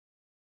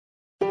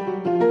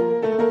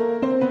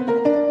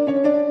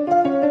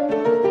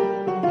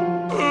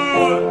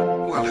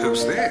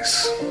Who's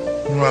this?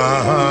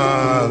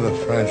 Ah, the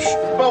French.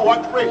 For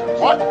what reason?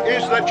 What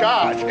is the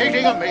charge?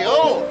 Eating a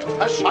meal?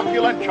 A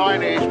succulent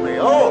Chinese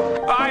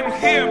meal? I'm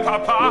here,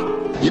 Papa.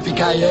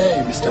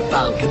 Yippee-ki-yay, Mr.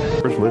 Falcon.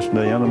 First listen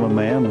to Enema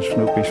Man, the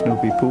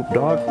Snoopy Poop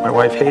Dog. My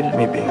wife hated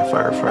me being a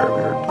firefighter.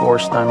 We were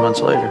divorced 9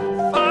 months later.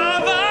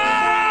 Father!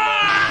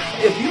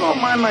 If you don't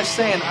mind my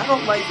saying, I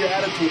don't like your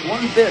attitude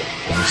one bit.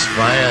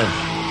 Inspired.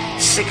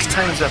 6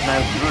 times I've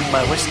now ruined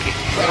my whiskey.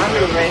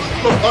 Under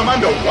arrest. Look, I'm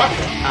under what?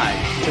 I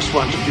just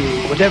want to do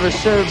whatever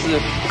serves the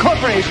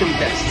corporation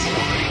best.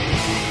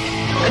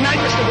 Good night,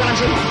 Mr.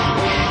 Bronson.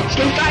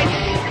 Sleep tight.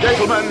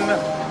 Gentlemen,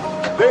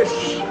 this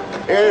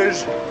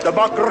is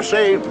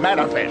Democracy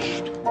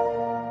Manifest.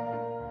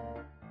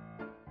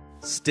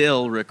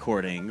 Still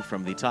recording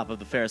from the top of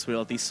the Ferris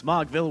wheel at the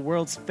Smogville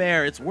World's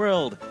Fair. It's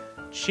World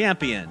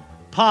Champion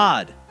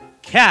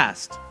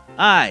Podcast.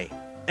 I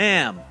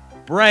am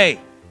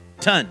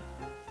Brayton.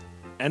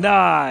 And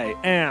I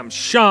am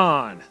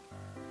Sean.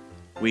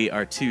 We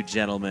are two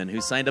gentlemen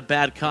who signed a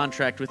bad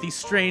contract with the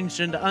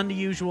strange and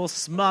unusual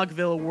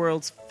Smogville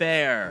World's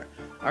Fair.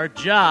 Our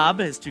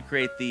job is to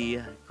create the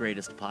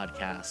greatest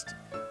podcast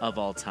of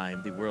all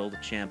time, the world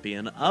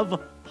champion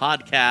of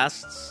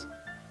podcasts.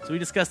 So we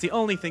discuss the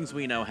only things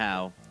we know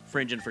how: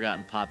 fringe and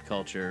forgotten pop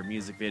culture,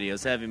 music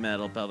videos, heavy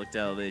metal, public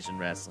television,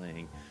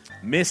 wrestling,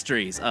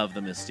 mysteries of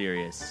the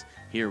mysterious.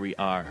 Here we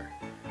are.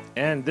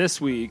 And this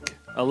week,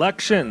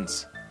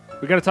 elections.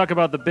 We got to talk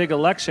about the big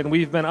election.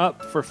 We've been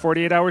up for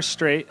 48 hours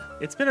straight.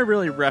 It's been a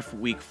really rough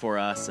week for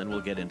us, and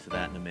we'll get into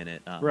that in a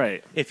minute.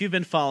 Right. If you've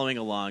been following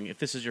along, if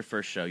this is your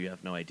first show, you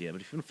have no idea.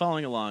 But if you've been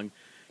following along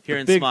here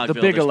in Smogville, the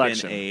big there's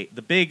election. been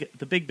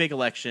the big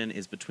election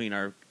is between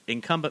our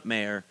incumbent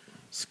mayor,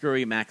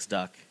 Screwy Max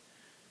Duck,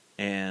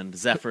 and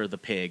Zephyr the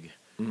Pig,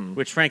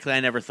 which frankly I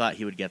never thought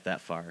he would get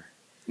that far.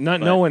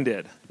 No one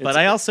did. But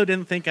I also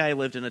didn't think I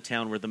lived in a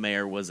town where the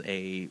mayor was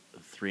a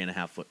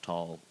 3.5 foot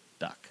tall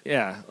duck.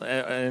 Yeah,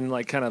 and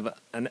like kind of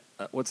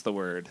what's the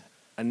word?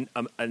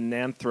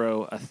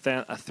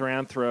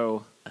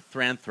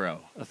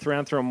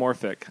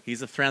 Thranthropomorphic.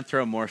 He's a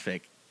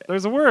thranthropomorphic.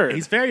 There's a word.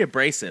 He's very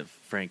abrasive,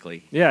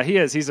 frankly. Yeah, he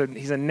is. He's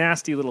a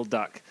nasty little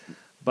duck.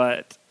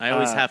 But I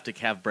always have to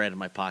have bread in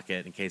my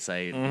pocket in case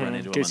I run into him on the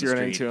street. In case you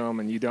run into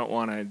him and you don't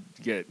want to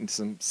get in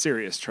some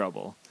serious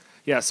trouble.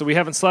 Yeah, so we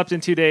haven't slept in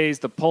 2 days.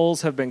 The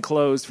polls have been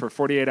closed for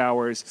 48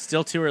 hours.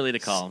 Still too early to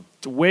call.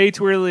 It's way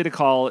too early to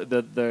call.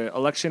 The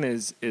election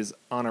is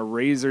on a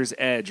razor's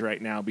edge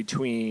right now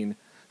between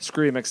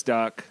Screwy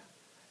McDuck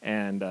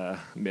and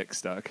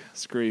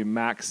Screwy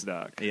Max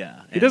Duck.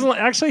 Yeah. He doesn't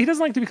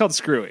like to be called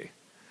Screwy.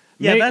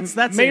 Yeah,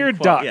 that's Mayor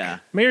Duck. Yeah.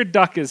 Mayor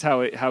Duck is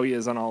how he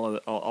is on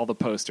all the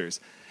posters.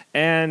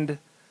 And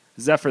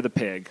Zephyr the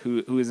Pig,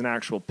 who is an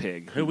actual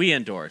pig. Who we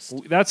endorsed.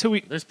 That's who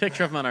we... There's a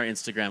picture of him on our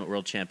Instagram at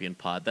World Champion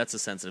Pod. That's a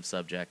sensitive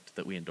subject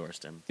that we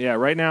endorsed him. Yeah,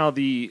 right now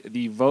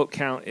the vote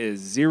count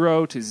is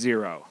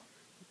 0-0.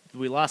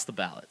 We lost the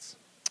ballots.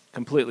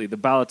 Completely. The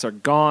ballots are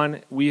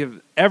gone. We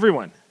have...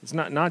 Everyone, it's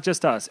not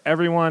just us,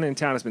 everyone in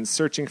town has been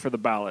searching for the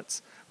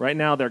ballots. Right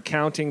now they're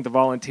counting the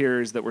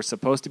volunteers that were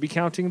supposed to be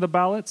counting the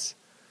ballots,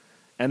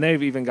 and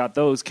they've even got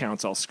those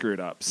counts all screwed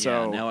up.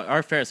 So yeah, now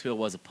our Ferris wheel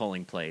was a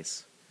polling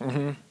place.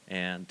 Mm-hmm.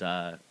 And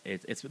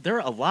there are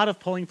a lot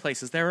of polling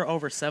places. There are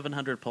over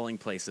 700 polling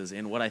places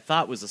in what I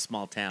thought was a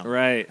small town.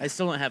 Right. I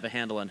still don't have a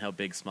handle on how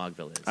big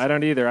Smogville is. I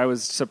don't either. I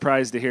was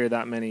surprised to hear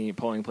that many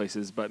polling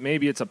places, but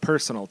maybe it's a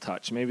personal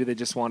touch. Maybe they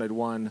just wanted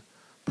one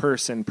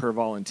person per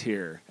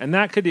volunteer. And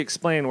that could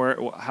explain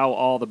how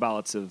all the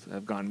ballots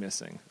have gone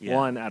missing,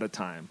 one at a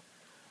time.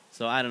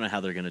 So I don't know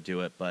how they're going to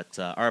do it, but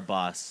our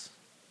boss...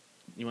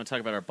 You want to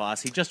talk about our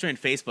boss? He just joined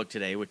Facebook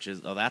today, which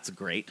is, that's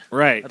great.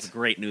 Right. That's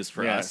great news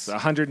for us. A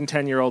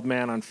 110-year-old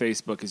man on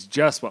Facebook is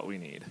just what we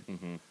need.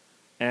 Mm-hmm.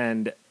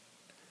 And,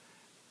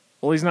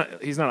 well, he's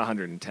not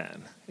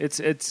 110.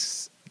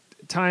 It's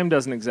time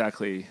doesn't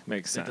exactly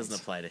make sense. It doesn't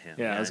apply to him.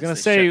 Yeah, I was going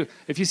to say,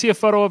 if you see a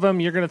photo of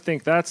him, you're going to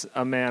think that's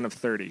a man of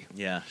 30.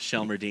 Yeah,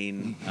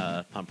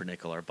 Shelmerdine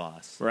Pumpernickel, our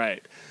boss.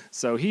 Right.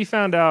 So he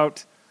found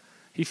out,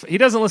 he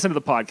doesn't listen to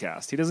the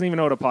podcast. He doesn't even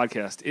know what a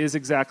podcast is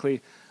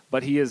exactly.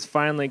 But he has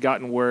finally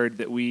gotten word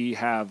that we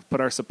have put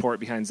our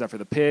support behind Zephyr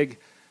the Pig.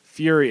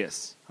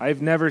 Furious.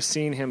 I've never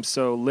seen him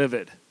so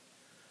livid.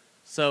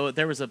 So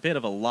there was a bit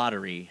of a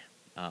lottery,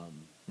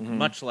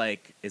 much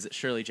like, is it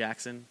Shirley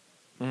Jackson?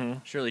 Mm-hmm.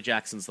 Shirley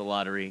Jackson's the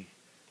lottery,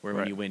 where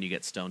when you win, you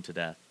get stoned to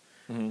death.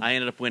 Mm-hmm. I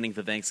ended up winning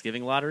the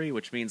Thanksgiving lottery,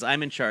 which means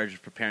I'm in charge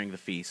of preparing the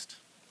feast.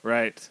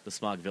 Right. The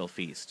Smogville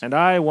feast. And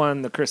I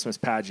won the Christmas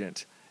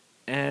pageant.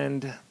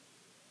 And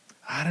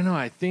I don't know,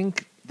 I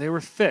think they were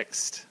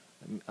fixed.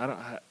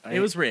 It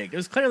was rigged. It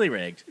was clearly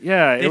rigged.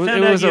 Yeah, they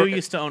found out you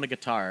used to own a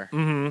guitar.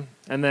 Mm-hmm.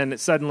 And then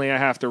suddenly I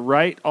have to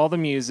write all the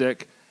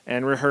music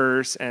and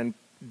rehearse and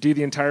do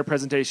the entire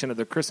presentation of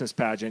the Christmas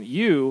pageant.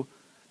 You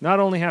not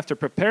only have to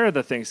prepare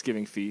the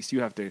Thanksgiving feast, you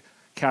have to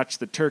catch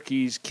the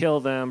turkeys, kill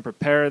them,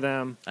 prepare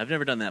them. I've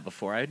never done that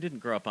before. I didn't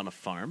grow up on a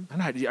farm.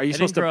 Are you I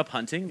supposed didn't grow up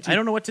hunting. I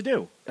don't know what to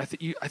do. I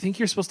think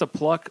you're supposed to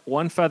pluck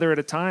one feather at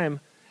a time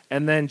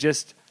and then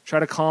just Try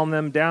to calm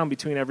them down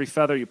between every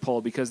feather you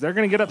pull because they're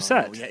going to get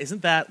upset. Oh, yeah.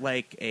 Isn't that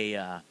like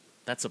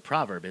that's a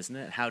proverb, isn't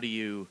it? How do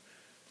you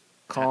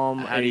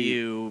How do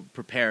you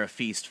prepare a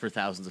feast for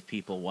thousands of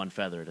people, one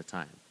feather at a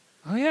time?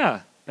 Oh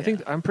yeah, I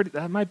think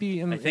that might be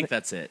in. I think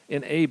that's it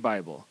in a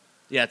Bible.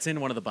 Yeah, it's in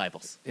one of the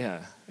Bibles.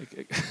 Yeah,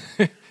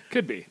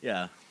 could be.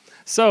 Yeah.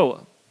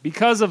 So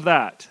because of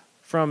that,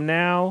 from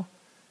now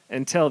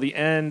until the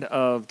end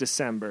of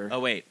December. Oh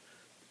wait,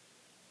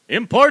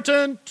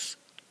 important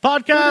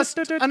podcast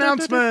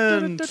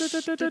announcement.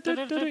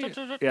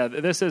 Yeah,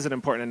 this is an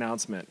important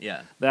announcement.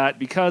 Yeah. That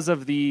because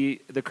of the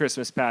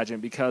Christmas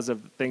pageant, because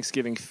of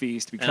Thanksgiving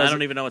feast, because and I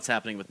don't even know what's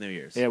happening with New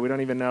Year's. Yeah, we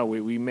don't even know.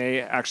 We may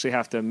actually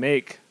have to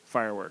make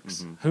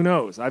fireworks. Who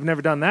knows? I've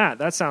never done that.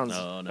 That sounds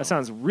that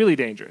sounds really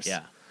dangerous.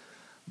 Yeah.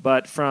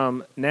 But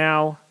from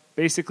now,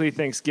 basically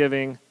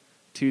Thanksgiving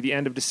to the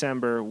end of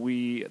December,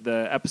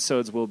 the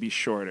episodes will be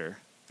shorter.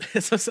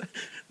 That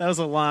was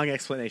a long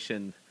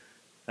explanation.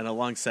 And a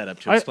long setup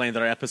to explain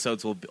that our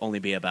episodes will only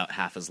be about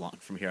half as long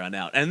from here on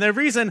out. And the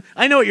reason,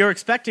 I know what you're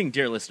expecting,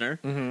 dear listener.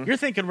 You're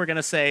thinking we're going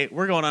to say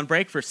we're going on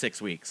break for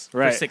 6 weeks,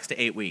 right. for 6 to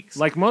 8 weeks.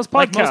 Like most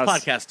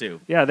podcasts do.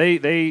 Yeah,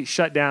 they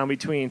shut down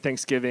between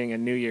Thanksgiving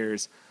and New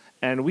Year's.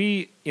 And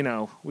we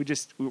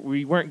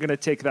weren't going to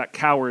take that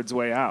coward's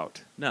way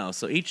out. No,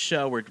 so each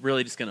show we're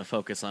really just going to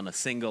focus on a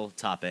single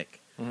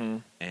topic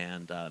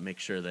and make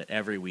sure that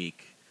every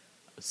week,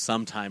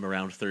 sometime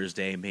around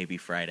Thursday, maybe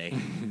Friday,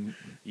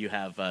 you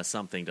have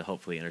something to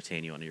hopefully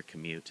entertain you on your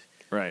commute.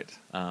 Right.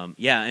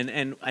 Yeah,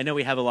 and I know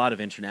we have a lot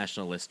of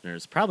international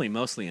listeners, probably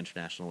mostly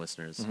international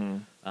listeners,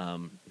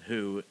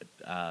 who,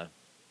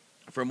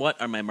 from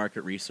what my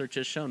market research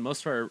has shown,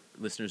 most of our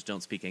listeners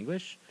don't speak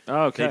English.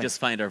 Oh, okay. They just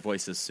find our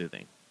voices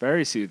soothing.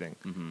 Very soothing.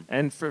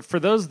 And for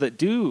those that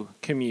do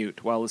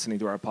commute while listening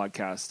to our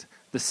podcast,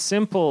 the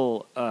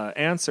simple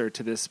answer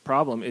to this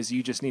problem is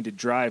you just need to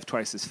drive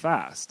twice as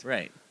fast.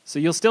 Right. So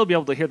you'll still be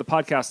able to hear the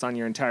podcast on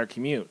your entire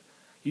commute.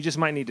 You just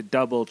might need to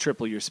double,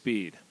 triple your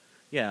speed.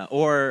 Yeah,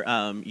 or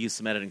use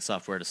some editing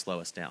software to slow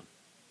us down.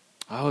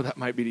 Oh, that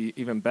might be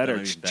even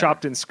better.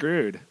 Chopped and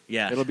screwed.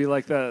 Yeah. It'll be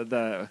like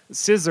the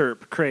scissor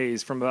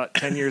craze from about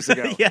 10 years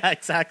ago. Yeah,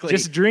 exactly.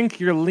 Just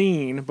drink your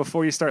lean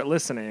before you start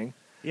listening.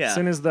 Yeah. As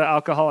soon as the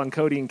alcohol and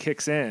codeine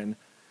kicks in,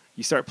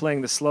 you start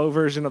playing the slow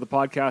version of the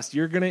podcast,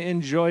 you're going to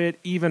enjoy it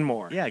even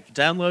more. Yeah,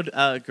 download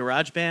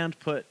GarageBand,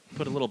 put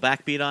a little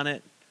backbeat on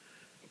it.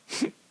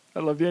 I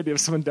love the idea of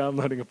someone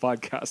downloading a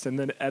podcast and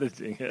then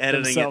editing it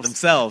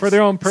themselves for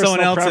their own personal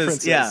Someone else's,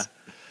 preferences. Yeah,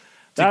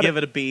 to give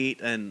it a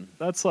beat, and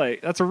that's a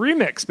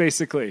remix,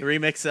 basically. A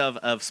remix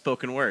of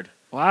spoken word.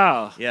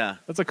 Wow. Yeah,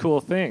 that's a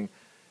cool thing.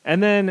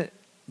 And then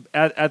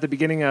at the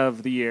beginning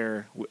of the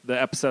year, the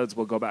episodes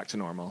will go back to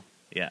normal.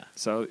 Yeah.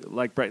 So,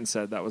 like Bretton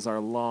said, that was our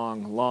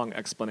long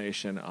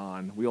explanation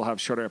on we'll have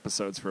shorter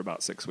episodes for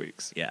about 6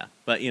 weeks. Yeah,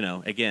 but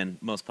again,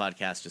 most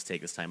podcasts just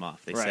take this time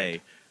off. They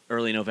say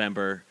early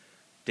November.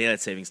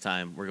 Daylight savings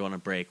time. We're going on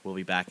break. We'll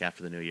be back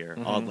after the new year.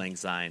 Auld Lang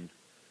Syne.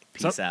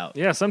 Peace out.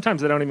 Yeah,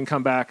 sometimes they don't even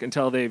come back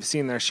until they've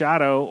seen their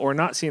shadow or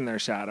not seen their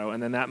shadow,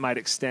 and then that might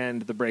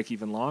extend the break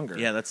even longer.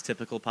 Yeah, that's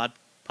typical pod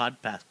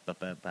pass.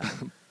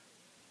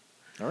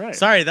 All right.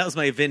 Sorry, that was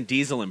my Vin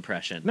Diesel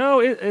impression. No,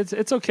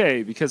 it's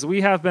okay because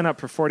we have been up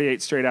for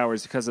 48 straight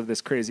hours because of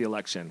this crazy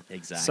election.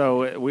 Exactly.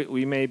 So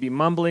we may be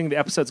mumbling. The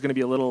episode's going to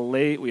be a little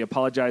late. We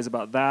apologize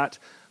about that.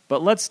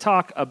 But let's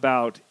talk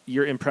about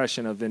your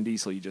impression of Vin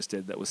Diesel you just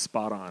did that was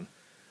spot on.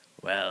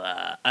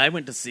 Well, I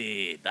went to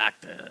see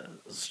Doctor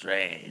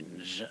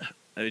Strange.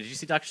 Did you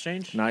see Doctor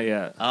Strange? Not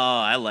yet. Oh,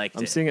 I liked it.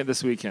 I'm seeing it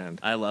this weekend.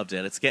 I loved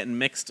it. It's getting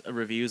mixed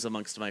reviews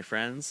amongst my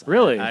friends.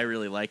 Really? I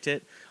really liked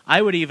it.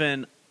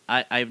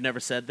 I've never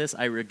said this,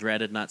 I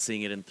regretted not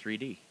seeing it in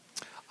 3D.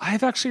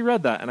 I've actually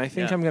read that, and I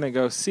think I'm going to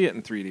go see it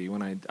in 3D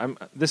when I'm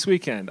this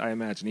weekend, I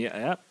imagine.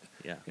 Yeah.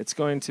 It's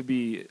going to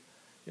be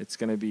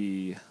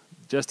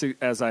just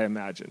as I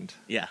imagined.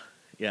 Yeah,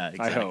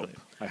 exactly.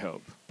 I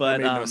hope.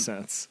 But it made no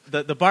sense.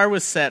 The bar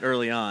was set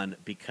early on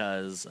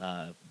because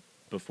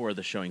before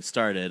the showing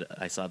started,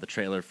 I saw the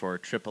trailer for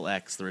Triple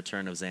X: The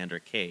Return of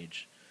Xander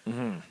Cage.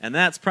 And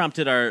that's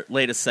prompted our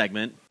latest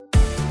segment.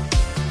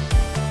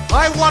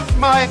 I want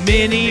my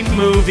mini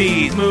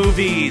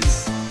movies.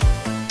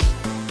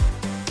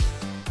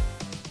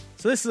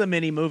 So this is a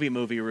mini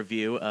movie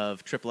review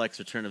of Triple X: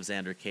 Return of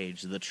Xander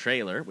Cage, the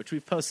trailer, which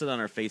we've posted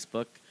on our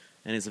Facebook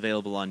and is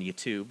available on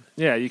YouTube.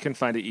 Yeah, you can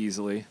find it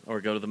easily.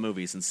 Or go to the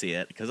movies and see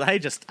it. Because I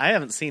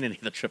haven't seen any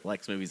of the Triple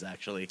X movies,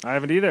 actually. I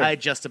haven't either. I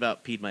just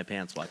about peed my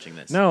pants watching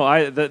this.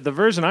 No, the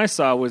version I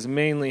saw was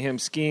mainly him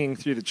skiing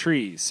through the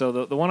trees. So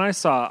the one I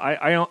saw,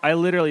 I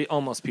literally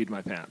almost peed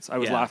my pants. I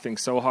was laughing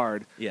so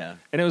hard. Yeah.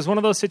 And it was one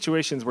of those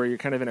situations where you're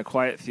kind of in a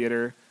quiet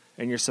theater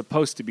and you're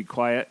supposed to be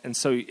quiet, and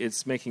so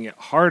it's making it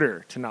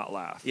harder to not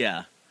laugh.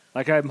 Yeah.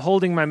 Like I'm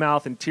holding my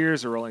mouth and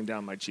tears are rolling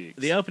down my cheeks.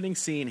 The opening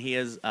scene, he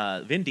is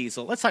Vin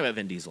Diesel. Let's talk about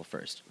Vin Diesel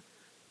first.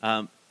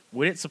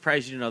 Would it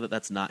surprise you to know that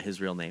that's not his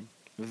real name?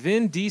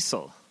 Vin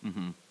Diesel?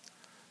 Mm-hmm.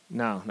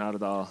 No, not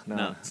at all.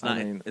 No, it's not.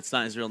 It's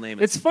not his real name.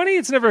 It's funny.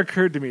 It's never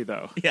occurred to me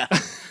though. Yeah.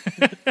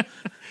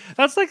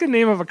 That's like the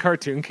name of a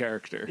cartoon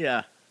character.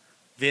 Yeah.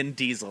 Vin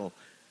Diesel.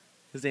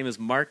 His name is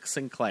Mark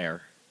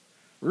Sinclair,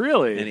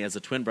 Really? and he has a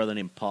twin brother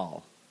named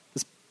Paul.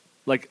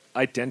 Like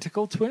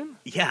identical twin?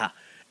 Yeah.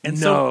 And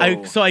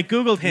No. so I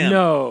Googled him.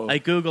 No. I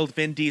Googled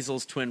Vin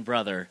Diesel's twin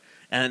brother.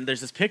 And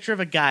there's this picture of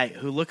a guy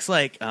who looks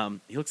like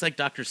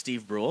Dr.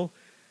 Steve Brule.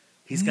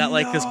 He's got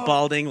like this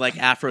balding like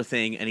afro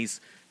thing, and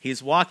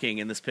he's walking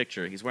in this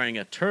picture. He's wearing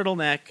a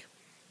turtleneck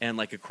and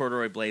like a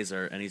corduroy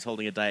blazer, and he's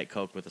holding a Diet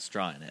Coke with a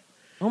straw in it.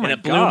 Oh my and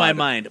it blew God. my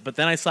mind. But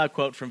then I saw a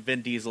quote from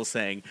Vin Diesel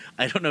saying,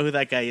 "I don't know who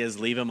that guy is.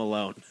 Leave him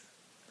alone."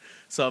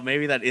 So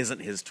maybe that isn't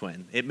his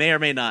twin. It may or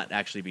may not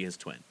actually be his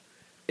twin.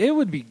 It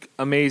would be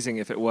amazing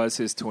if it was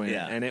his twin,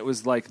 Yeah. and it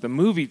was like the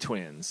movie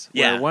Twins,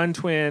 Yeah. where one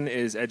twin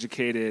is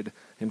educated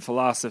in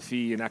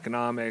philosophy and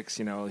economics.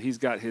 You know, he's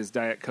got his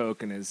Diet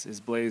Coke and his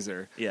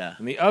blazer. Yeah.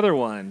 And the other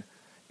one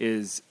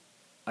is,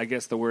 I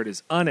guess the word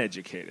is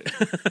uneducated.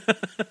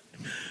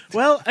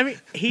 Well, I mean,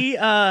 he...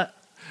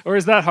 Or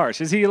is that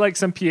harsh? Is he like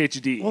some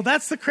PhD? Well,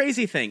 that's the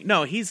crazy thing.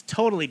 No, he's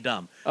totally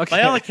dumb. Okay.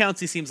 By all accounts,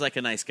 he seems like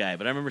a nice guy,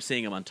 but I remember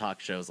seeing him on talk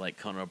shows like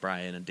Conan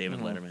O'Brien and David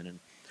Letterman, and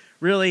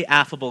really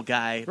affable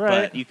guy,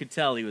 Right. but you could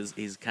tell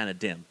he's kind of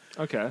dim.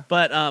 Okay.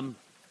 But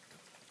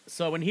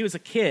so when he was a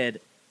kid,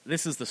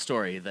 this is the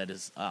story that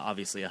is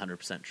obviously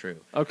 100% true.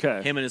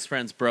 Okay. Him and his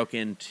friends broke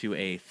into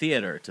a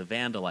theater to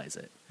vandalize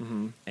it,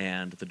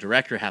 and the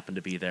director happened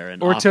to be there,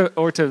 and Or to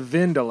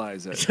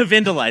vandalize it. to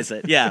vandalize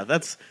it. Yeah,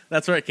 that's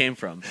where it came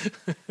from.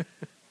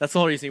 That's the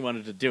whole reason he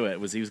wanted to do it,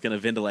 was he was going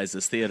to vandalize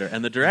this theater,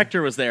 and the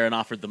director was there and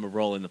offered them a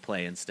role in the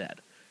play instead.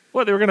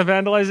 What, they were going to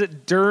vandalize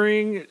it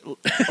during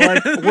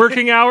like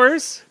working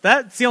hours?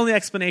 That's the only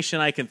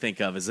explanation I can think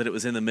of, is that it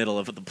was in the middle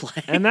of the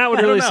play. And that would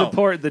I don't really know.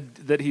 support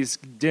that he's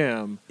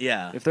dim.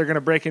 Yeah, If they're going to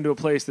break into a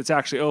place that's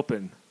actually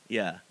open,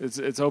 yeah,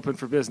 it's open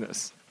for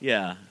business.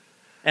 yeah.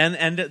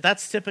 And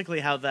that's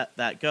typically how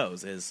that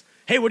goes, is,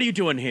 hey, what are you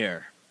doing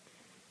here?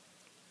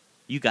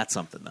 You got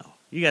something, though.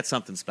 You got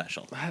something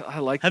special. I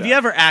like Have that. you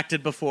ever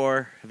acted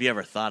before? Have you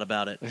ever thought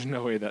about it? There's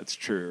no way that's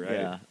true,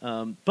 right?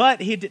 Yeah.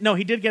 But he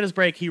did get his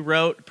break. He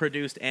wrote,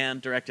 produced,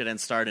 and directed and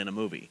starred in a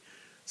movie.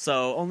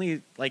 So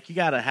only, like, you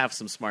got to have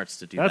some smarts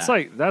to do That's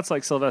that.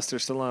 like Sylvester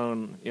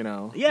Stallone, you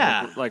know.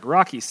 Yeah. Like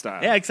Rocky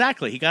style. Yeah,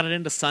 exactly. He got it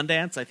into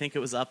Sundance. I think it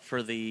was up for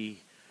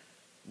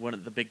one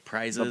of the big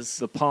prizes.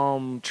 The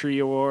Palm Tree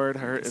Award.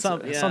 It's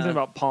Yeah. something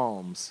about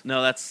palms.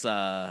 No, that's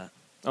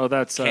Oh,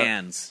 that's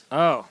Cannes.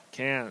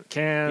 Cannes.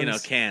 You know,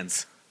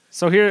 Cannes.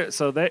 So here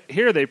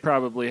they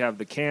probably have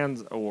the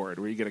Cannes Award,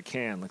 where you get a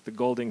can, like the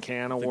Golden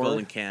Can Award. The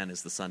Golden Can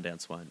is the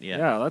Sundance one. Yeah.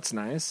 Yeah, that's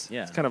nice.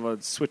 Yeah. It's kind of a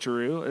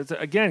switcheroo. It's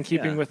again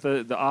keeping Yeah. with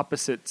the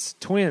opposites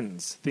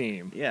twins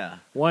theme. Yeah.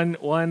 One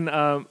what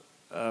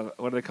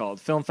are they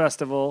called? Film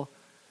festival,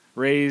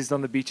 raised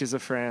on the beaches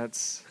of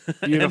France,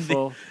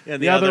 beautiful. and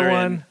the the other other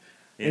one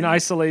in in-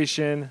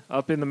 isolation,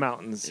 up in the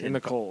mountains, in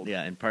the cold.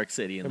 Yeah, in Park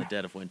City in the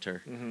dead of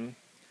winter. Mm-hmm.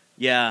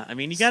 Yeah, I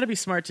mean, you got to be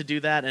smart to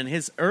do that. And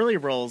his early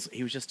roles,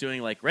 he was just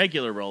doing like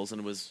regular roles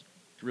and was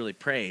really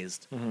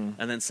praised. Mm-hmm.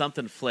 And then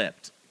something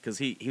flipped, because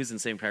he was in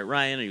Saving Private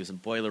Ryan, and he was in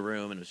Boiler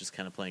Room, and was just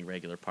kind of playing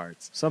regular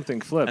parts.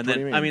 Something flipped. And What then, do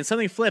you mean? I mean,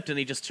 something flipped, and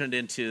he just turned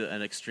into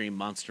an extreme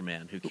monster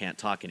man who can't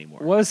talk anymore.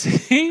 was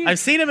he? I've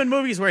seen him in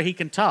movies where he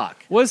can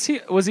talk. Was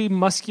he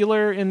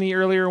muscular in the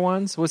earlier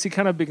ones? Was he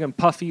kind of big and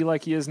puffy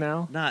like he is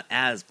now? Not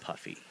as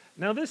puffy.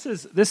 Now this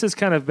has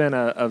kind of been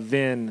a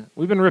Vin.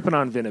 We've been ripping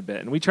on Vin a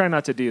bit, and we try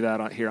not to do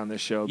that here on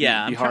this show.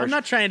 Yeah, be I'm harsh.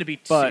 not trying to be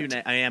but-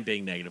 too... I am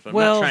being negative, but I'm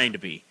Well, not trying to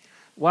be.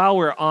 While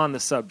we're on the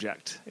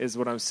subject, is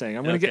what I'm saying.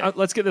 I'm going to Okay.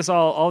 let's get this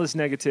all this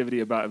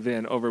negativity about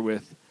Vin over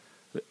with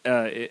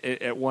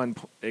at one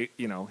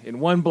in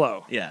one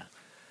blow. Yeah.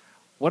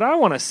 What I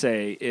want to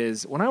say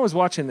is, when I was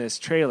watching this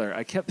trailer,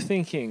 I kept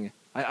thinking,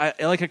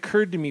 it like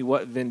occurred to me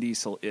what Vin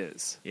Diesel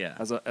is. Yeah.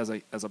 As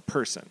a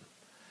person.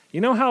 You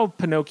know how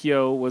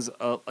Pinocchio was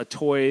a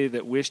toy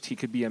that wished he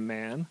could be a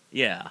man?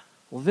 Yeah.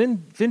 Well,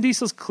 Vin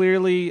Diesel's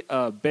clearly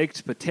a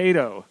baked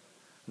potato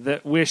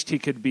that wished he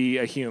could be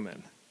a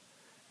human.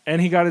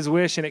 And he got his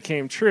wish, and it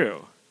came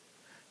true.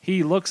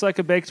 He looks like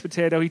a baked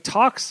potato. He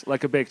talks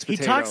like a baked He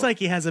potato. talks like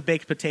he has a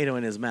baked potato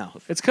in his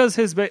mouth. It's because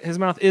his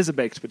mouth is a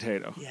baked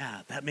potato.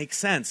 Yeah, that makes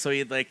sense. So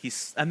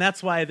and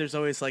that's why there's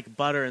always like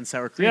butter and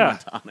sour cream Yeah.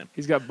 on him.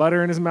 He's got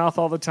butter in his mouth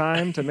all the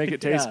time to make it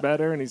taste Yeah.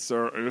 better, and it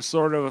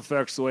sort of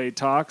affects the way he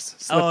talks.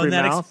 Slippery Oh, and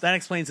mouth. that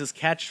explains his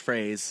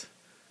catchphrase.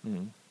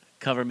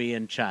 Cover me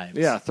in chives.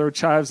 Yeah, throw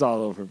chives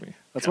all over me.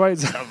 That's why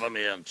it's, Cover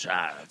me in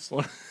chives.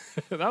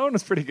 that one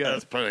was pretty good.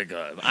 That's pretty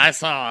good. I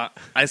saw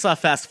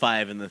Fast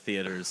Five in the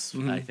theaters.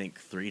 Mm-hmm. I think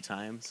 3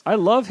 times. I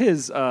love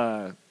his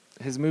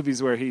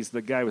movies where he's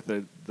the guy with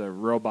the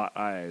robot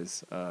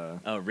eyes. Oh,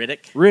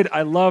 Riddick.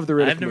 I love the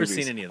Riddick I've never movies.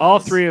 seen any of All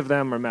those. 3 of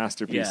them are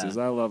masterpieces.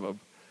 Yeah. I love them.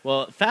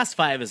 Well, Fast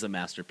Five is a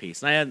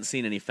masterpiece, and I hadn't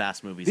seen any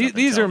Fast movies. up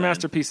These until are then.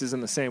 masterpieces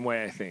in the same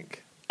way, I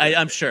think.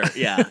 I'm sure.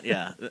 Yeah,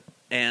 yeah.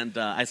 And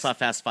I saw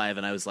Fast Five,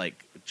 and I was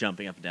like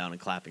jumping up and down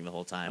and clapping the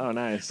whole time. Oh,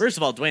 nice. First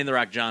of all, Dwayne the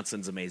Rock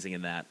Johnson's amazing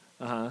in that.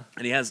 Uh-huh.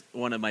 And he has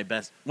one of my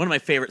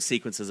favorite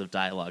sequences of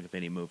dialogue of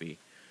any movie,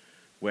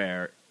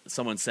 where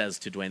someone says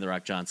to Dwayne the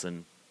Rock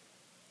Johnson,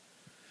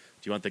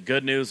 Do you want the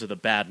good news or the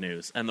bad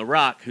news? And The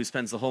Rock, who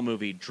spends the whole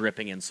movie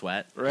dripping in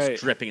sweat, Right.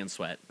 just dripping in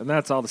sweat, And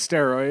that's all the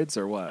steroids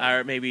or what?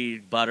 or maybe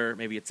butter,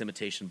 maybe it's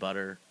imitation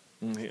butter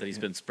that he's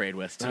been sprayed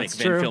with to That's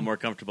make Vin true. feel more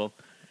comfortable.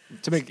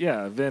 To make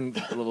Vin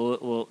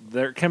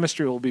their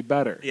chemistry will be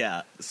better.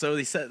 Yeah. So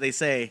they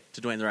say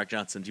to Dwayne The Rock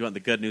Johnson, "Do you want the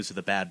good news or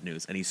the bad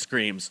news?" And he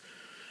screams,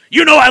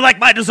 "You know I like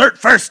my dessert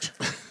first."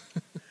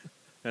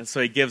 And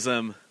so he gives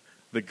him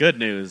the good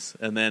news,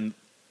 and then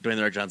Dwayne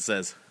The Rock Johnson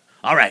says,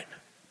 "All right,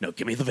 no,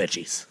 give me the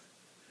veggies."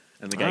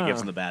 And the guy gives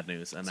him the bad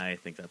news, and I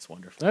think that's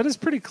wonderful. That is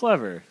pretty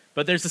clever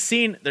But there's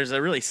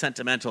a really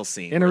sentimental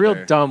scene. in a where real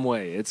they're- dumb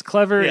way. It's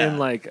clever Yeah.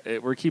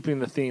 in we're keeping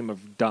the theme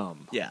of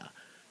dumb. Yeah.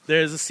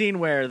 There's a scene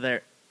where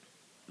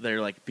they're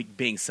like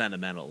being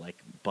sentimental, like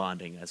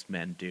bonding as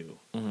men do,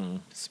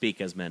 speak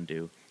as men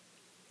do.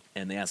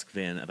 And they ask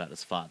Vin about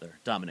his father.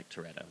 Dominic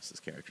Toretto is his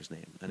character's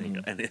name.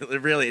 And,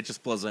 it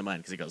just blows my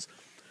mind because he goes,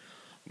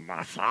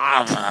 My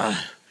father.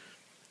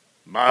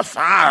 My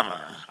father.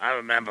 I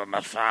remember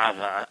my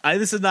father.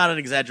 this is not an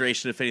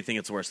exaggeration. If anything,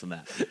 it's worse than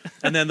that.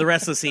 And then the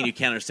rest of the scene, you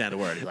can't understand a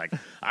word. He's like,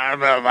 I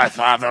remember my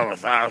father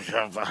without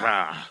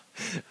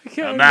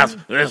and that's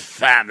this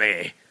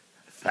family.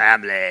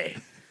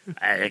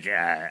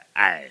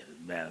 I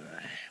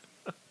remember.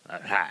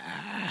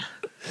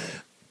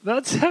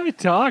 That's how he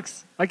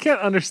talks. I can't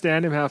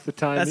understand him half the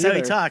time. that's how he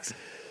either. talks.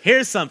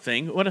 Here's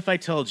something. What if I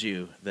told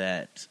you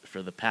that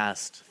for the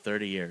past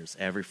 30 years,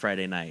 every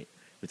Friday night,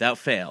 without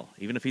fail,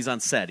 even if he's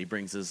on set, he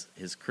brings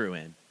his crew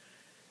in.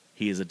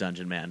 He is a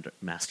dungeon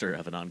master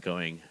of an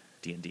ongoing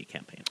D&D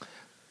campaign.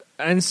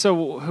 And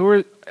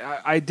so,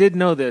 I did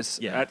know this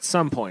Yeah. at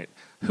some point.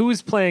 Who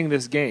is playing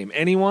this game?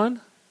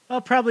 Anyone?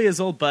 Well, probably his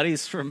old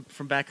buddies from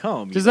back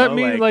home. Does that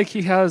mean like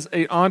he has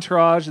an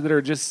entourage that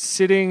are just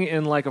sitting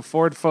in like a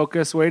Ford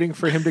Focus waiting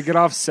for him to get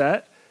off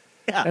set?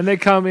 Yeah. And they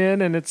come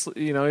in and it's,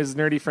 his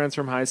nerdy friends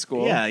from high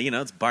school. Yeah,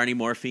 it's Barney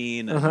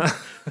Morphine. And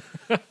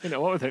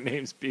What would their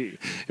names be?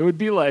 It would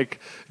be like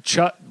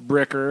Chut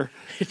Bricker.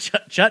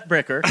 Chut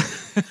Bricker,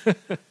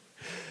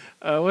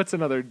 What's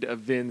another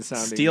Vin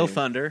sounding Steel name?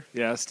 Thunder.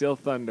 Yeah, Steel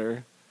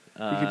Thunder.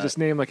 You could just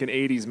name like an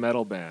 80s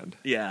metal band.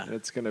 Yeah.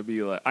 It's going to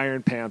be like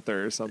Iron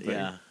Panther or something.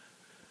 Yeah.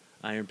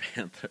 Iron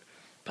Panther.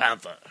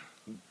 Panther.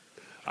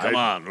 Come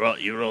on,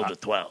 you rolled a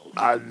 12.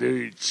 I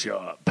need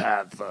your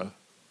Panther.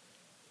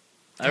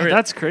 I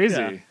That's crazy.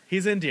 Yeah.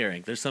 He's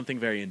endearing. There's something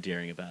very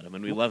endearing about him,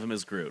 and we love him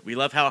as Groot. We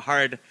love how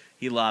hard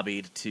he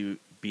lobbied to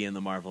be in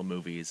the Marvel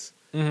movies,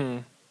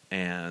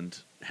 and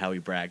how he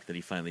bragged that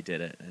he finally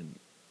did it. And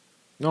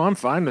No, I'm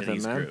fine with him,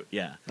 he's man. Groot.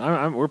 Yeah.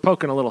 We're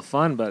poking a little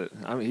fun, but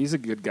he's a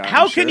good guy.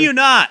 How I'm can sure. you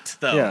not,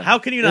 though? Yeah. How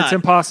can you not? It's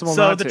impossible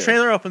so not the to.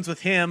 trailer opens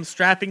with him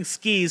strapping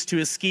skis to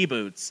his ski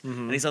boots,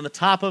 Mm-hmm. and he's on the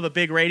top of a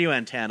big radio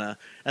antenna,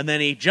 and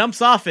then he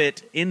jumps off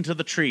it into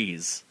the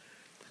trees,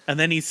 and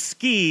then he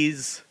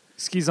skis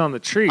on the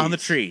trees. on the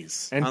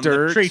trees, And on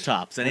dirt. the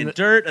treetops, and in And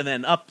dirt, and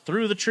then up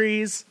through the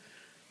trees,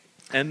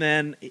 and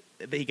then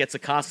he gets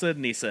accosted,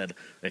 and he said,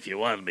 If you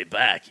wanted me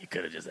back, you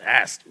could have just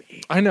asked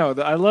me. I know.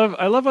 I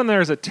love when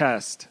there's a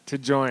test to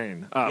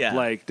join up. Yeah.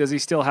 Like, does he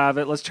still have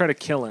it? Let's try to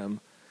kill him.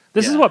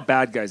 This is Yeah. what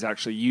bad guys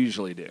actually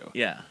usually do.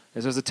 "Yeah,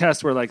 Is there's a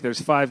test where like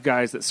there's 5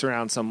 guys that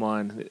surround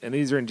someone, and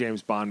these are in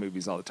James Bond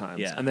movies all the time.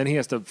 Yeah. And then he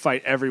has to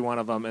fight every one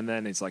of them, and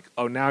then it's like,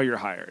 oh, now you're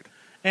hired.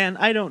 And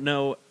I don't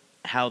know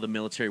how the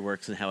military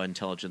works and how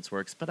intelligence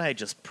works, but I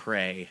just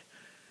pray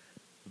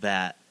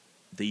that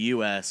the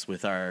U.S.,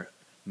 with our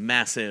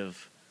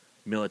massive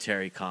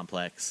military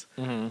complex,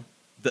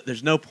 that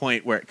there's no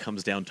point where it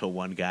comes down to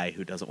one guy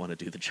who doesn't want to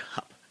do the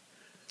job.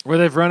 Where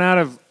they've run out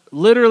of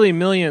literally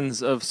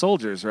millions of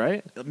soldiers,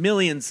 right?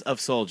 Millions of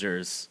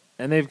soldiers,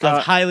 And they've of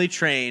got highly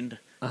trained,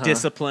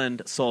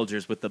 disciplined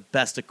soldiers with the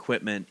best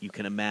equipment you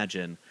can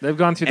imagine. they've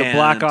gone through the and-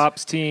 Black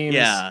Ops teams.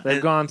 Yeah, They've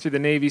and- gone through the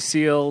Navy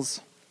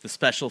SEALs. The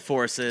special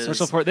forces.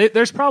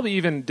 There's probably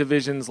even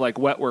divisions like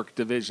wet work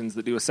divisions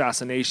that do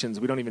assassinations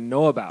we don't even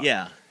know about.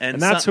 Yeah.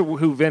 And that's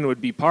who Vin would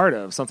be part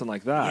of, something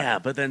like that. Yeah,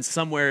 but then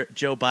somewhere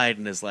Joe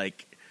Biden is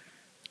like,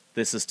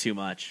 this is too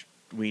much.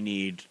 We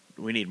need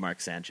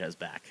Mark Sanchez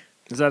back.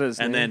 Is that his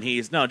And name?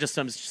 then I'm just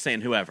saying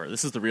whoever.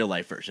 This is the real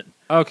life version.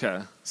 Okay.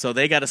 So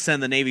they got to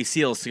send the Navy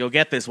SEALs to go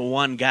get this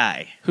one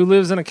guy. Who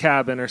lives in a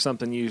cabin or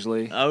something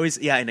usually. Always,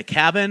 in a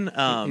cabin.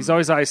 He's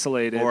always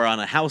isolated. Or on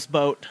a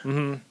houseboat.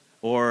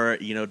 Or,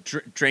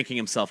 drinking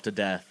himself to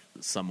death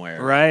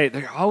somewhere. Right.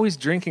 They're always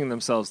drinking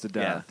themselves to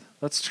death. Yeah.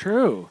 That's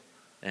true.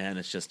 And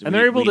it's just, And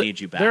they're able to need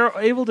you back. They're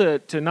able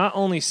to not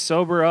only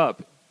sober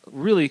up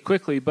really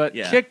quickly, but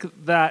Yeah. kick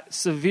that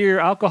severe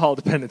alcohol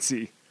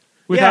dependency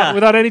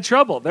without any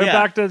trouble. They're Yeah.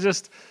 back to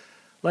just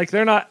like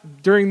they're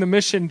not during the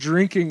mission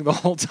drinking the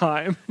whole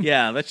time.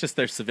 Yeah, that's just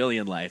their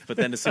civilian life. But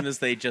then as soon as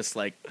they just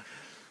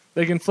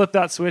They can flip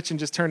that switch and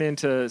just turn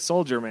into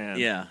Soldier Man.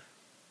 yeah.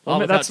 Well,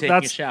 All without that's taking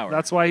a shower.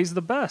 That's why he's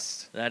the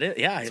best. That is,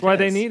 yeah. That's why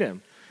they need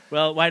him.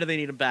 Well, why do they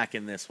need him back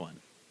in this one?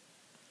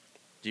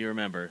 Do you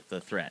remember the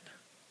threat?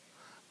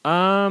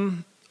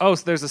 So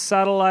there's a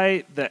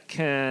satellite that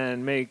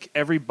can make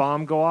every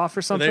bomb go off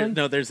or something?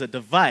 There's a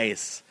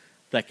device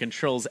that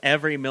controls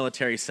every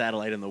military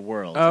satellite in the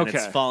world, and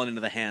it's Okay. fallen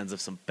into the hands of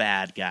some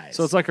bad guys.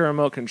 So it's like a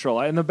remote control,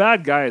 and the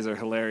bad guys are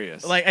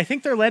hilarious. like I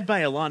think they're led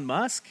by Elon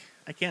Musk.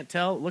 I can't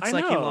tell. Looks I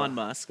like know. Elon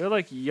Musk. They're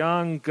like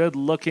young,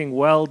 good-looking,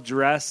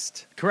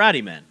 well-dressed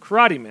Karate men.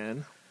 karate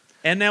men.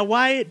 And now,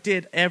 why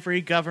did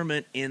every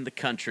government in the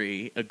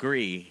country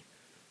agree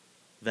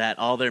that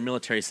all their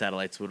military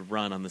satellites would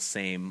run on the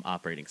same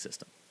operating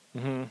system?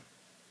 Mm-hmm.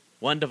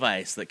 One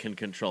device that can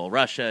control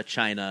Russia,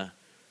 China.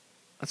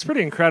 That's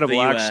pretty incredible,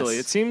 The US. actually.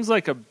 It seems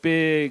like a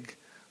big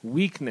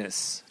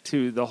weakness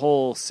to the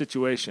whole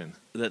situation.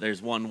 That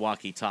there's one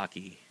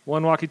walkie-talkie.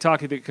 One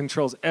walkie-talkie that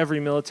controls every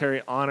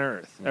military on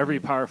Earth, every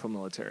powerful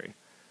military.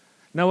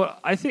 Now,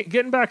 I think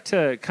getting back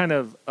to kind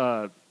of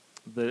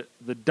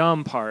the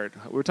dumb part,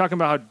 we're talking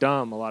about how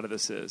dumb a lot of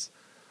this is.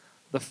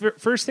 The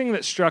first thing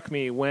that struck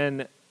me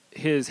when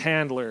his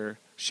handler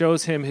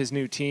shows him his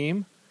new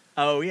team,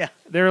 Oh yeah,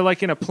 they're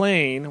like in a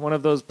plane, one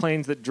of those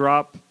planes that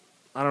drop,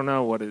 I don't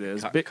know what it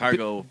is,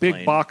 cargo big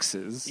plane.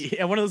 boxes.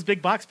 yeah, one of those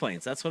big box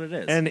planes. That's what it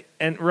is.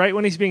 And right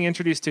when he's being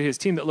introduced to his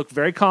team that look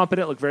very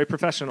competent, look very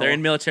professional, they're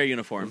in military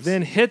uniforms.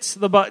 then hits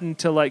the button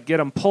to like get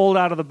them pulled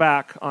out of the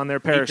back on their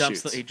he,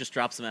 parachutes. he just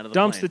drops them out of the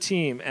dumps plane. the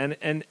team,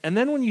 and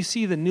then when you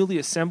see the newly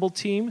assembled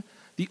team,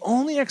 the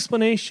only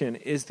explanation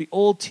is the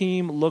old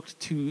team looked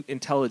too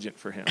intelligent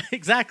for him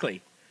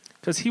Exactly.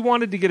 because he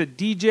wanted to get a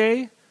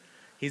DJ.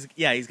 He's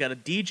got a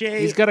DJ.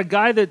 He's got a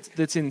guy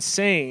that's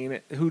insane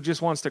who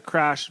just wants to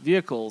crash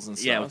vehicles and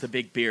stuff. yeah, with a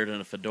big beard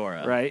and a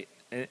fedora. right.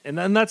 And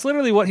then that's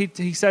literally what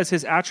he says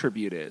his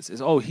attribute is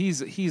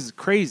he's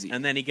crazy.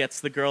 And then he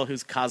gets the girl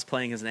who's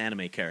cosplaying as an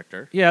anime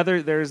character. Yeah,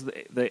 there's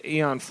the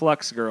Aeon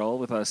Flux girl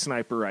with a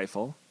sniper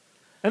rifle.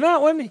 And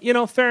that one,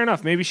 fair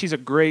enough. Maybe she's a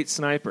great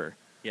sniper.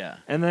 Yeah.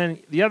 And then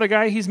the other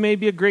guy, he's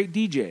maybe a great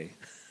DJ.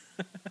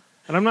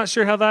 And I'm not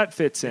sure how that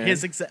fits in.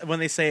 When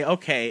they say,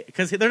 okay,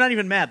 because they're not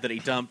even mad that he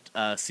dumped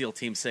SEAL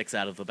Team 6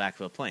 out of the back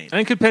of a plane.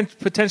 And could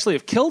potentially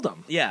have killed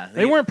him. Yeah.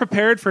 They weren't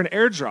prepared for an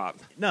airdrop.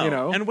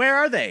 No. And where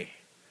are they?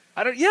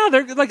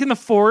 They're like in the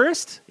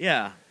forest.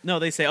 Yeah. No,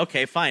 they say,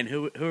 okay, fine.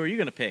 Who are you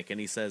going to pick? And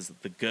he says,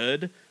 the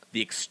good,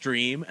 the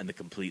extreme, and the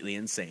completely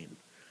insane.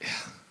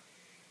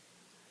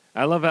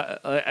 I love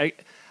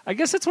it. I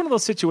guess it's one of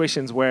those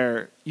situations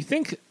where you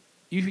think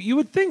you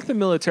would think the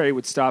military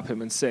would stop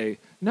him and say,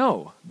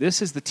 "No, this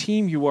is the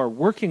team you are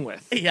working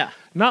with." Yeah.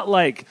 Not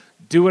like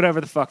do whatever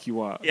the fuck you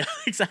want. Yeah,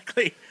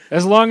 exactly.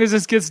 As long as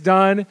this gets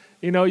done,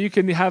 you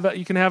can have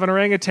an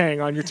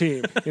orangutan on your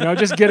team.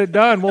 Just get it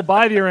done. We'll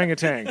buy the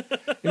orangutan.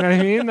 You know what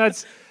I mean?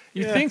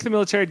 You think the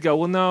military would go,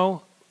 "Well,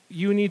 no,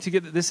 you need to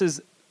get this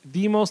is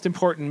the most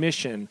important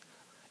mission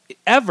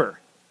ever.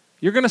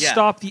 You're going to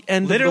stop the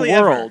end Literally of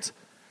the world. ever.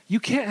 You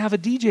can't have a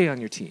DJ on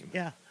your team.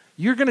 Yeah.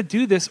 You're going to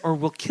do this or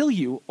we'll kill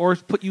you or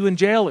put you in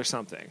jail or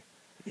something."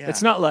 Yeah.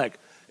 It's not like,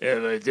 if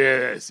we do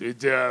this, we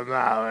do it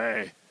my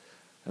way.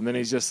 And then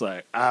he's just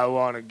like, I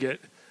want to get,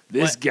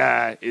 this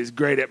guy is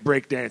great at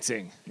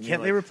breakdancing.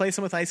 Can't they replace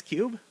him with Ice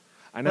Cube?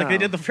 I know. Like they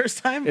did the first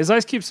time? Is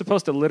Ice Cube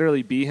supposed to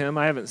literally be him?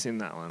 I haven't seen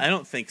that one. I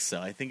don't think so.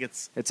 I think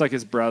it's It's like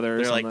his brother or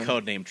they're something. like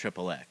codename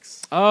Triple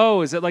X.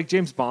 Oh, is it like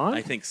James Bond?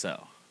 I think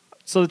so.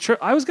 So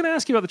I was going to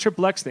ask you about the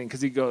Triple X thing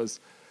because he goes,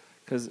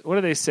 because what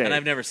do they say? And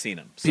I've never seen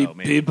him. So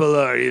maybe. People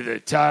are either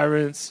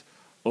tyrants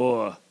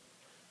or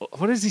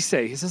what does he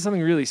say? He says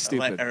something really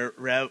stupid.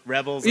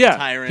 Rebels Yeah, and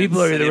tyrants.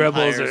 people are and either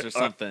rebels empires or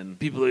something.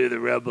 People are either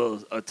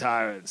rebels or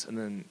tyrants. And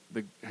then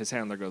his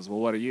handler goes, "Well,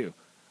 what are you?"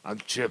 "I'm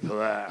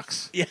Triple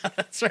X." Yeah,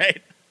 that's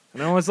right.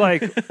 And I was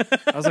like,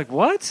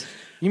 "What?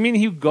 You mean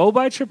you go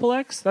by Triple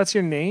X? That's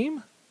your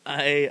name?"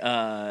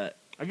 I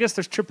guess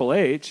there's Triple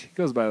H. He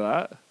goes by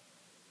that.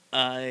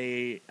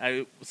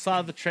 I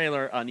saw the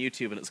trailer on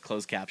YouTube and it's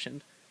closed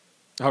captioned.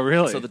 Oh,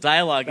 really? So the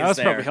dialogue that is was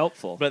there. probably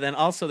helpful. But then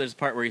also there's a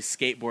part where he's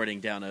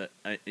skateboarding down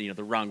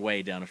the wrong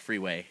way down a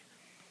freeway,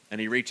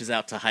 and he reaches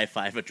out to high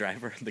five a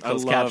driver. The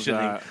closed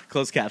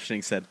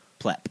captioning said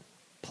 "plep."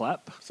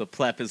 Plep. So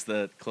 "plep" is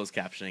the closed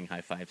captioning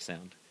high five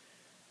sound.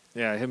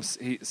 Yeah, he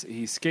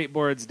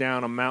skateboards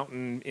down a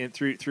mountain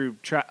through he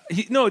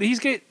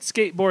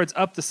skateboards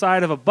up the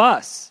side of a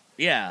bus.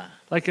 Yeah,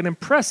 like an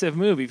impressive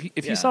move.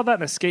 If you saw that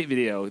in a skate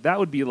video, that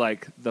would be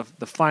like the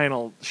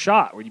final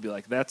shot where you'd be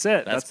like, "That's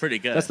it. That's pretty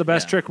good. That's the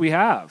best trick we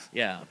have."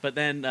 Yeah, but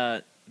then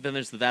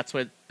there's the that's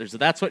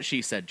what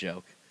she said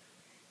joke,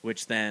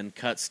 which then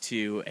cuts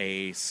to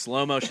a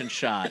slow motion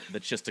shot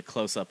that's just a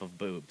close up of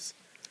boobs.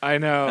 I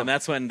know, and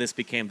that's when this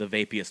became the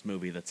vapiest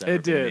movie that's ever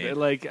it been did.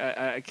 made.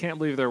 I can't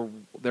believe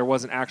there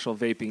wasn't actual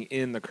vaping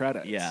in the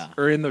credits. Yeah,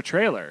 or in the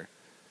trailer.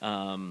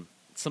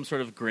 Some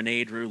sort of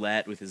grenade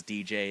roulette with his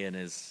DJ and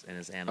his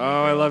animal.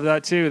 Oh, I love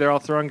that too. They're all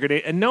throwing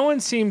grenades, and no one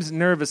seems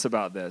nervous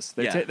about this.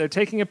 They're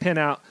taking a pin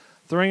out,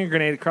 throwing a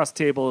grenade across the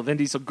table. Vin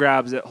Diesel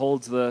grabs it,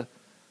 holds the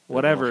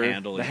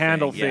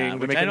handle thing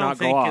to make it not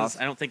go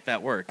off. I don't think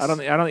that works. I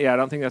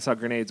don't think that's how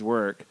grenades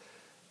work.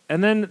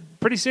 And then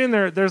pretty soon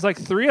there's like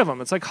 3 of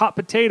them. It's like hot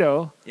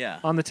potato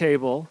on the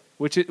table,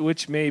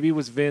 which maybe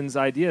was Vin's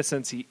idea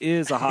since he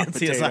is a hot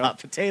potato. He is a hot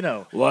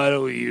potato. Why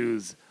don't we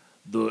use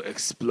the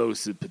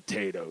explosive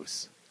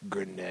potatoes?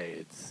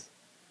 Grenades.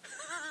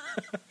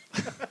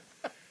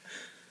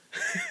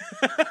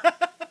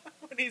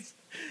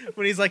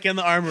 when he's like in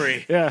the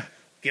armory. Yeah.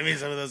 Give me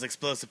some of those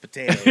explosive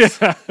potatoes.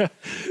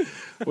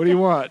 What do you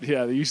want?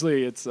 Yeah,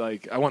 usually it's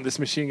like, I want this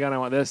machine gun, I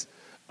want this.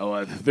 I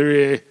want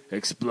 3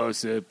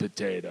 explosive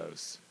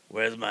potatoes.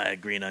 Where's my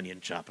green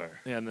onion chopper?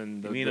 Yeah, and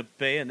then You mean a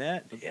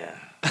bayonet? Yeah.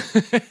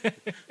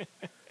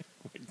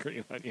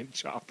 green onion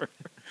chopper.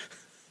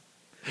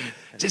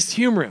 Just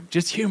humor him.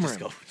 Just humor him.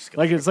 Just go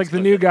Like for it's like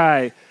the new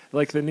guy,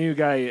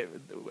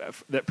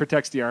 that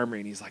protects the armory,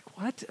 and he's like,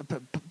 "What?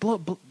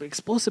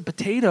 Explosive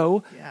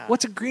potato? Yeah.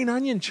 What's a green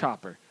onion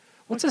chopper?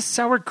 What's a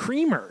sour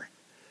creamer?"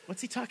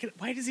 What's he talking?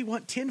 Why does he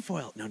want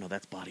tinfoil? No,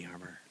 that's body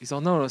armor. He's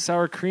all, no,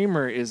 sour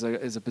creamer is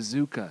a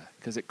bazooka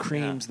because it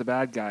creams the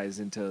bad guys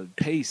into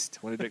paste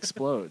when it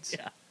explodes.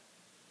 Yeah.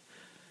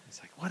 It's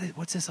like,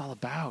 what's this all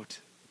about?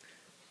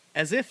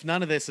 As if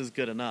none of this is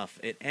good enough,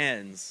 it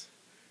ends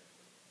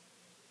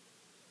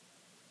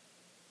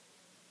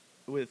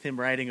with him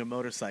riding a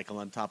motorcycle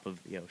on top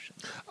of the ocean.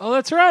 Oh,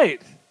 that's right.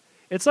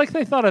 It's like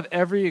they thought of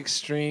every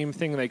extreme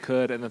thing they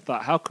could and then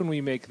thought, how can we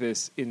make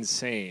this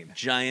insane?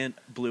 Giant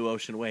blue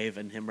ocean wave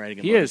and him riding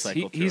a He is.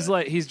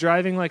 motorcycle. He's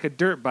driving like a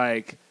dirt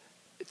bike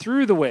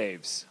through the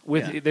waves.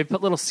 They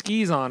put little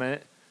skis on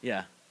it.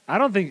 Yeah. I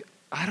don't think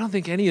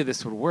any of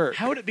this would work.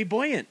 How would it be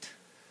buoyant?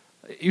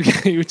 You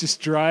would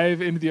just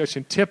drive into the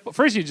ocean.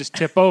 First, you just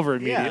tip over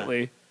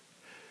immediately.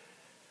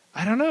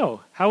 I don't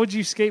know. How would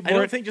you skateboard? I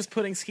don't think just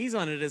putting skis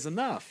on it is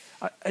enough.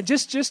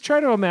 Just try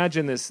to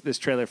imagine this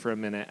trailer for a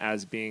minute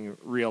as being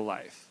real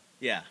life.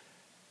 Yeah.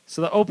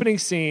 So the opening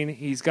scene,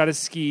 he's got his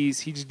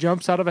skis. He just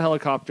jumps out of a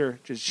helicopter,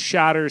 just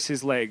shatters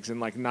his legs in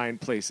like 9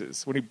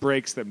 places. When he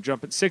breaks them,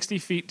 jumping 60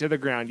 feet to the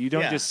ground. You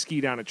don't just ski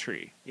down a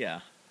tree.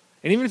 Yeah.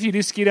 And even if you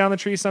do ski down the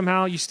tree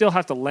somehow, you still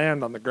have to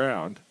land on the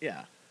ground.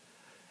 Yeah.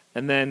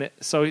 And then,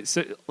 so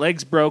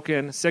legs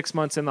broken, 6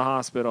 months in the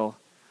hospital.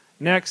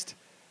 Next,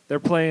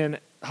 they're playing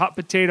hot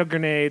potato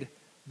grenade,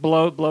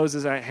 blows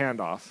his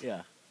hand off.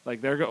 Yeah.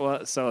 Like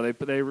so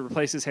they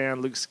replace his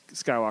hand Luke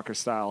Skywalker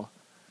style,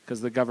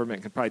 because the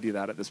government can probably do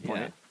that at this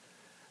point.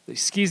 Yeah. He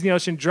skis in the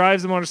ocean,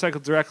 drives the motorcycle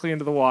directly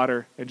into the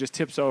water, and just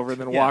tips over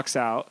and then walks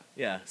out.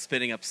 Yeah,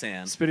 spitting up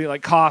sand. Spitting,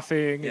 like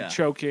coughing and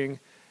choking.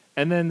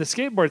 And then the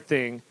skateboard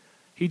thing,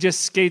 he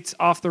just skates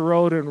off the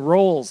road and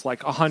rolls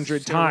like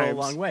 100 times. A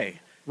long way.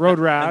 Road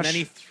rash. And then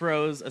he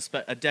throws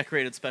a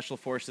decorated special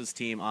forces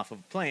team off of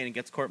a plane and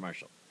gets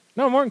court-martialed.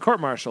 No, more than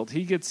court-martialed.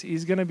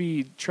 He's going to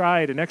be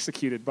tried and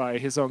executed by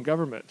his own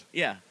government.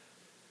 Yeah.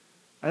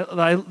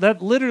 That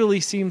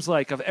literally seems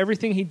like, of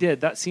everything he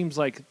did, that seems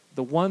like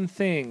the one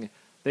thing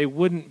they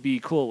wouldn't be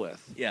cool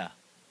with. Yeah.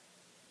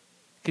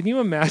 Can you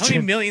imagine? How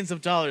many millions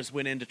of dollars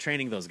went into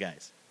training those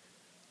guys?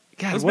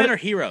 God, those men are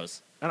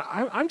heroes. And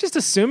I'm just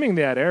assuming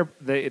they had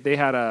they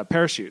had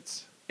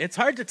parachutes. It's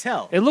hard to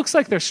tell. It looks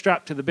like they're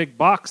strapped to the big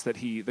box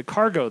the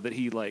cargo that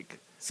he like.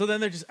 So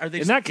then are they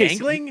in just that case,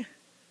 dangling?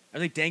 Are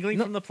they dangling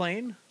from the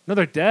plane? No,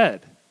 they're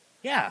dead.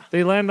 Yeah.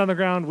 They land on the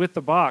ground with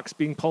the box,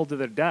 being pulled to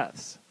their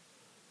deaths.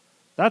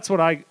 That's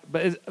what I'm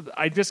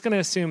just going to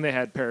assume they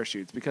had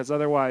parachutes, because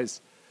otherwise,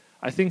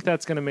 I think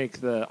that's going to make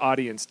the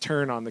audience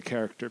turn on the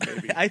character.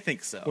 Maybe I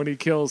think so. When he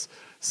kills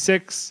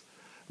 6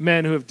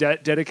 men who have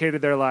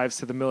dedicated their lives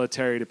to the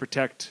military to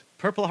protect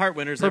Purple Heart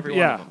winners, every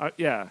one of them.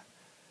 Yeah,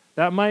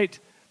 that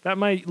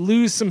might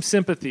lose some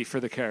sympathy for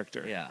the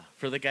character. Yeah,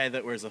 for the guy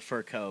that wears a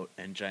fur coat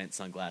and giant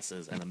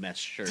sunglasses and a mesh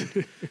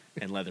shirt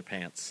and leather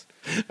pants.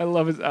 I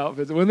love his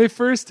outfits. When they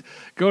first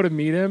go to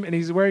meet him, and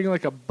he's wearing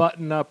like a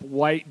button-up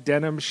white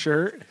denim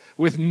shirt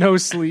with no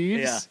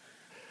sleeves. Yeah.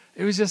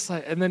 It was just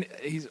like, and then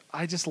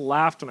I just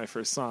laughed when I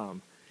first saw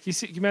him. Can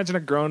you imagine a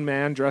grown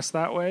man dressed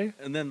that way?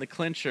 And then the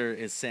clincher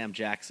is Sam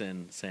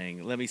Jackson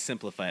saying, "Let me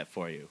simplify it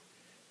for you.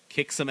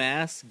 Kick some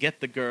ass,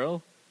 get the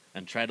girl,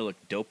 and try to look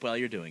dope while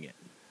you're doing it."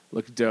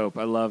 Look dope.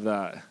 I love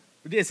that.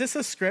 Is this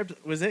a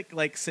script? Was it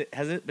like,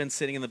 has it been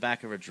sitting in the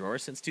back of a drawer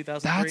since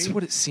 2003? That's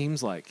what it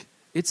seems like.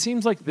 It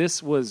seems like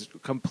this was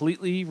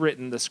completely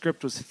written. The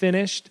script was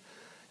finished,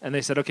 and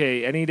they said,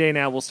 okay, any day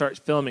now we'll start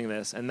filming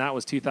this, and that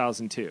was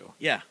 2002.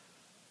 Yeah.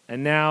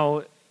 And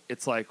now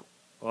it's like,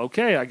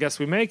 okay, I guess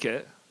we make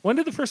it. When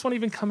did the first one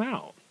even come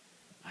out?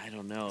 I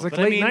don't know. It was like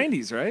late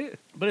 90s, right?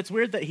 But it's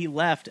weird that he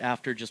left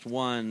after just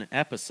one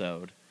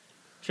episode.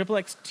 Triple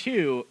X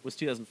 2 was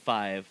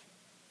 2005.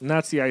 And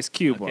that's the Ice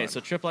Cube one. Okay, so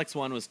Triple X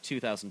 1 was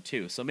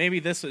 2002. So maybe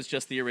this was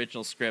just the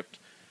original script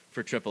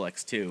for Triple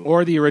X 2.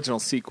 Or the original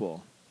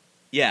sequel.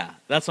 Yeah,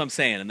 that's what I'm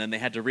saying. And then they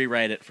had to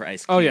rewrite it for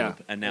Ice Cube. Oh, yeah.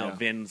 And now Yeah.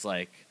 Vin's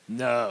like,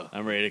 No,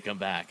 I'm ready to come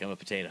back. I'm a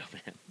potato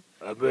man.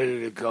 I'm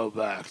ready to go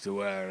back to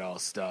where it all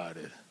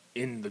started.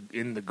 In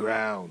the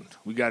ground.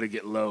 We got to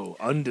get low.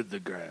 Under the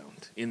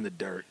ground. In the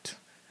dirt.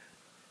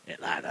 In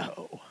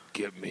Idaho.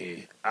 Give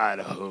me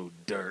Idaho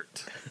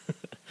dirt.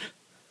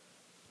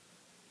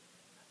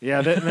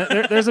 Yeah,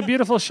 there's a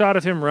beautiful shot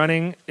of him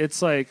running.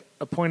 It's like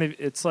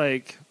it's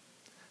like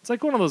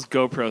one of those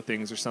GoPro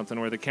things or something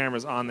where the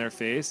camera's on their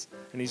face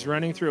and he's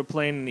running through a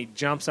plane and he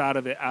jumps out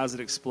of it as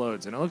it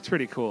explodes, and it looks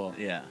pretty cool.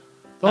 Yeah.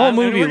 The whole and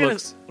movie we're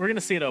looks. We're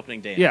gonna see it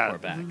opening day. Yeah, We're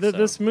back,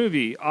 this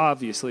movie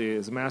obviously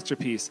is a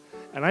masterpiece,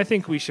 and I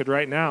think we should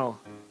right now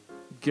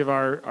give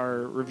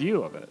our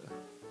review of it.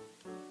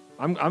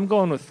 I'm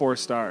going with 4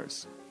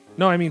 stars.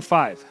 No, I mean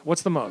 5.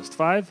 What's the most?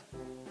 5?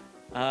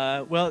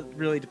 Well, it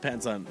really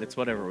depends on. It's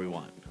whatever we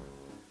want.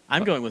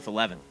 I'm going with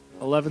 11.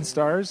 11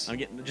 stars? I'm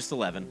getting just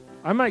 11.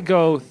 I might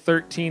go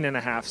 13 and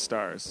a half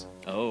stars.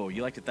 Oh,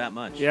 you liked it that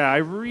much? Yeah, it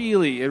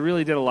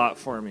really did a lot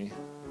for me.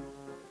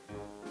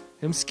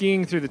 Him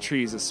skiing through the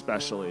trees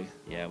especially.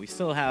 Yeah, we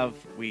still have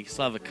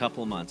a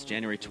couple months.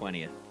 January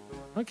 20th,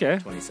 Okay.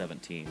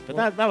 2017.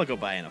 But that'll go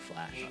by in a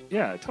flash.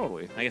 Yeah,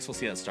 totally. I guess we'll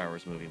see that Star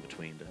Wars movie in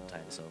between to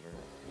tide us over.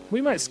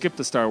 We might skip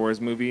the Star Wars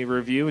movie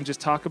review and just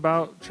talk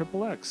about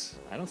Triple X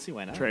I don't see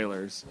why not.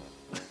 trailers.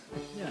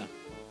 Yeah.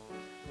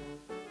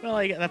 Well,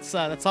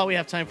 that's all we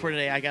have time for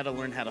today. I got to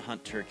learn how to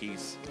hunt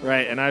turkeys.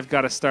 Right, and I've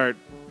got to start,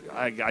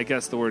 I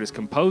guess the word is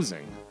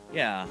composing.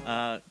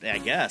 Yeah, I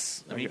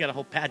guess. I mean, you got a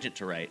whole pageant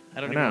to write.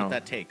 I don't I even know know. what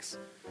that takes.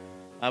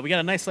 We got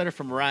a nice letter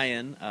from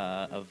Ryan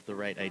of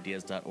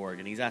therightedeas.org,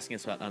 and he's asking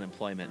us about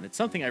unemployment. And it's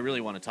something I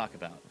really want to talk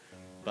about,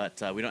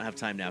 but we don't have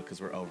time now because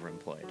we're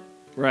overemployed.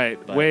 Right,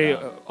 But, way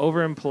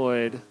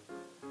overemployed.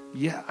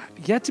 Yeah,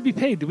 yet to be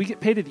paid. Do we get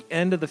paid at the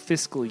end of the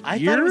fiscal year?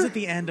 I thought it was at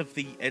the end of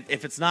the...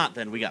 If it's not,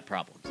 then we got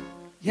problems.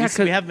 Yeah,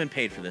 we haven't been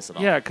paid for this at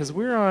all. Yeah, because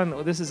we're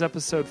on, this is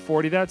episode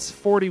 40. That's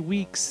 40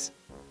 weeks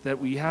that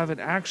we haven't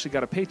actually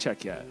got a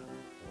paycheck yet.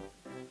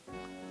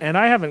 And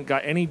I haven't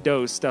got any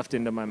dough stuffed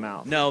into my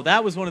mouth. No,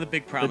 that was one of the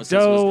big promises The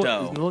dough, was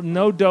dough.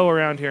 no dough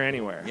around here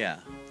anywhere. Yeah.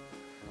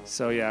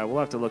 So yeah, we'll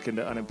have to look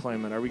into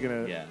unemployment. Are we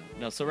gonna? Yeah.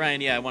 No, so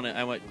Ryan,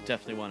 I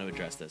definitely want to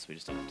address this. We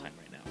just don't have time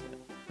right now,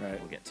 but Right.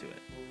 we'll get to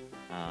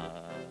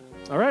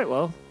it. All right.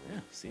 Well, Yeah,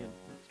 see you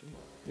next week.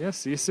 yeah.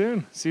 See you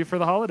soon. See you for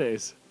the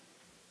holidays.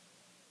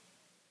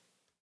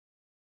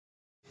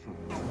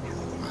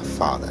 My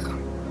father.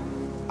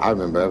 I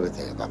remember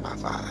everything about my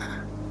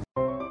father.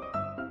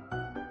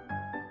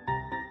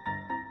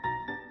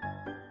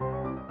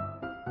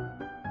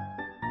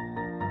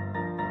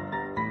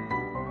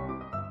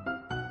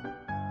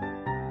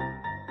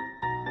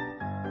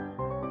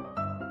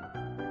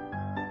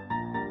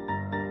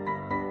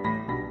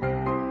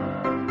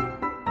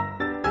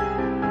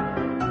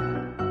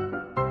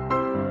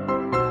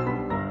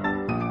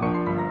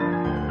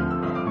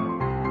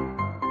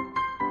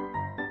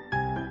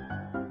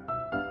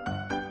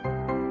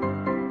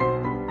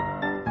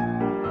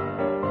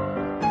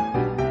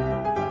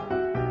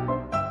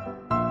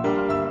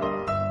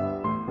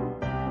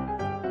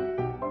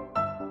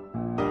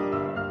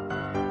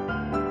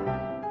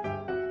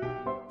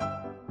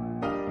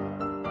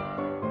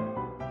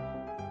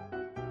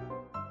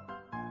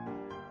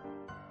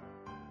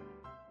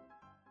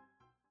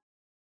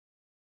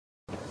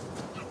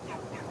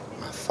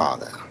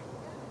 Father.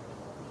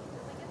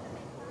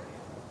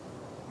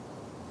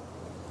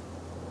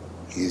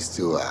 He used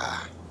to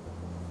have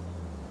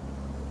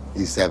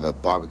a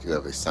barbecue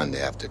every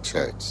Sunday after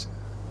church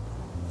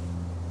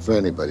for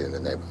anybody in the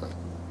neighborhood.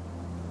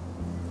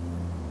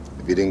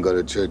 If you didn't go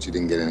to church, you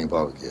didn't get any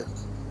barbecue.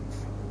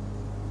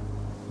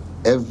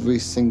 Every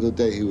single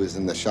day he was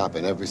in the shop,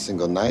 and every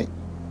single night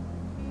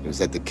he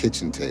was at the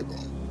kitchen table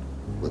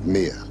with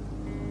Mia,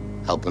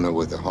 helping her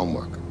with her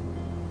homework.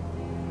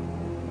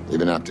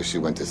 Even after she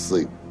went to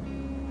sleep,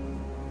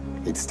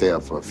 he'd stay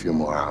up for a few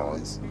more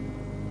hours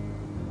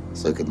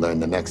so he could learn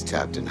the next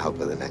chapter and help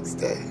her the next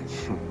day.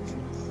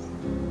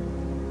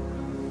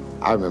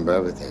 I remember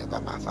everything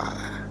about my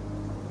father.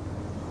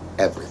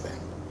 Everything.